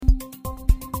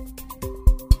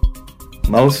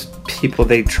most people,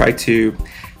 they try to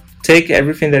take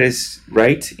everything that is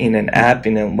right in an app,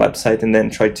 in a website, and then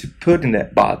try to put in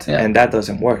that bot, and that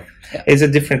doesn't work. It's a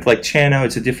different like channel,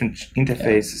 it's a different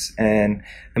interface, and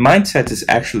the mindset is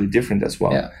actually different as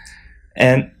well.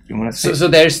 And you want to say so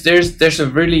there's a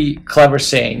really clever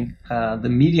saying, the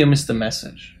medium is the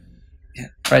message.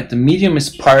 Right, the medium is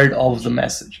part of the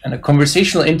message, and a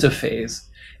conversational interface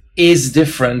is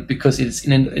different because it's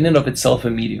in and of itself a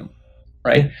medium,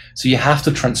 right? So you have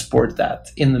to transport that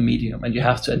in the medium, and you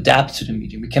have to adapt to the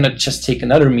medium. You cannot just take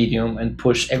another medium and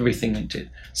push everything into it.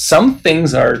 Some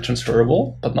things are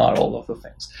transferable, but not all of the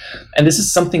things. And this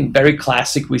is something very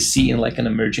classic we see in like an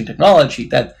emerging technology,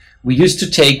 that we used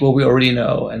to take what we already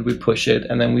know and we push it,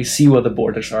 and then we see where the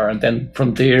borders are, and then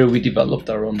from there we developed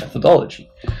our own methodology.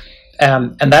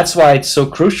 And that's why it's so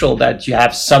crucial that you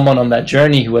have someone on that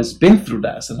journey who has been through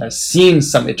that and has seen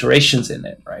some iterations in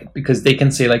it, right? Because they can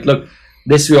say like, look,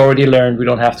 this we already learned, we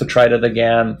don't have to try that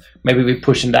again. Maybe we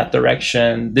push in that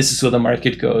direction. This is where the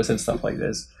market goes and stuff like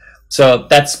this. So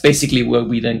that's basically where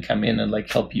we then come in and like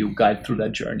help you guide through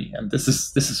that journey. And this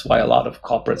is why a lot of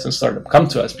corporates and startups come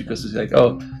to us, because it's like,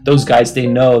 oh, those guys, they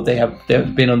know,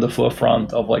 they've been on the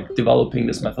forefront of like developing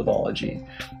this methodology,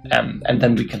 and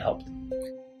then we can help them.